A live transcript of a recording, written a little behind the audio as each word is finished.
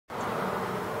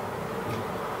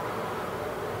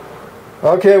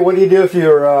Okay, what do you do if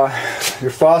your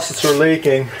faucets are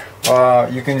leaking?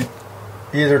 You can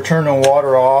either turn the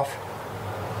water off.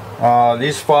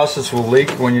 These faucets will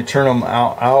leak when you turn them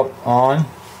out on.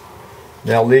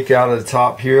 They'll leak out of the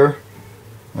top here,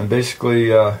 and basically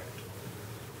the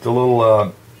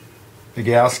little the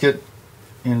gasket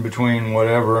in between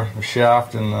whatever the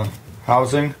shaft and the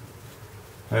housing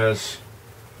has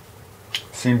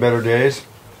seen better days.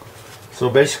 So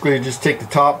basically, you just take the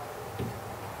top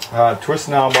twist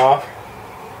knob off,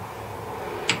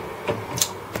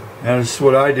 and this is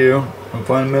what I do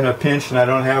if I'm in a pinch and I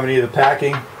don't have any of the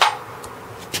packing.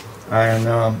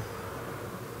 And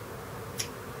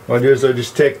what I do is I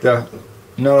just take the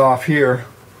nut off here,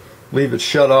 leave it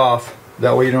shut off.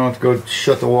 That way you don't have to go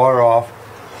shut the water off.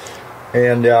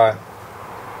 And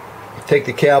take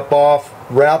the cap off,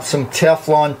 wrap some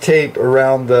Teflon tape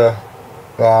around the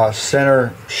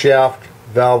center shaft,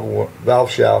 valve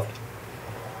shaft,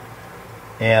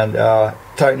 and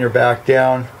tighten your back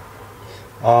down.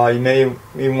 You may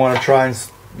even want to try a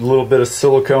little bit of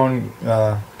silicone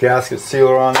gasket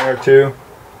sealer on there too,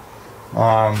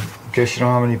 in case you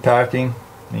don't have any packing.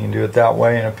 You can do it that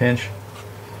way in a pinch.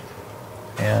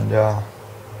 And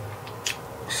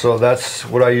so that's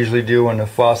what I usually do when the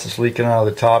faucet's leaking out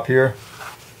of the top here.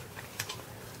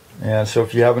 And so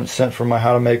if you haven't sent for my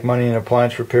How to Make Money in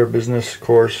Appliance Repair Business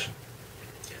course,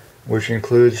 which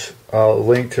includes a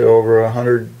link to over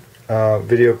 100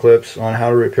 video clips on how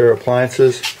to repair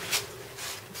appliances,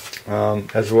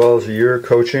 as well as a year of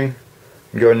coaching,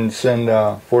 go ahead and send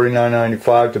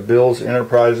 $49.95 to Bill's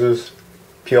Enterprises,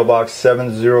 P.O. Box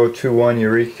 7021,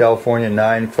 Eureka, California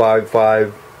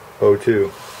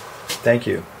 95502. Thank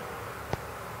you.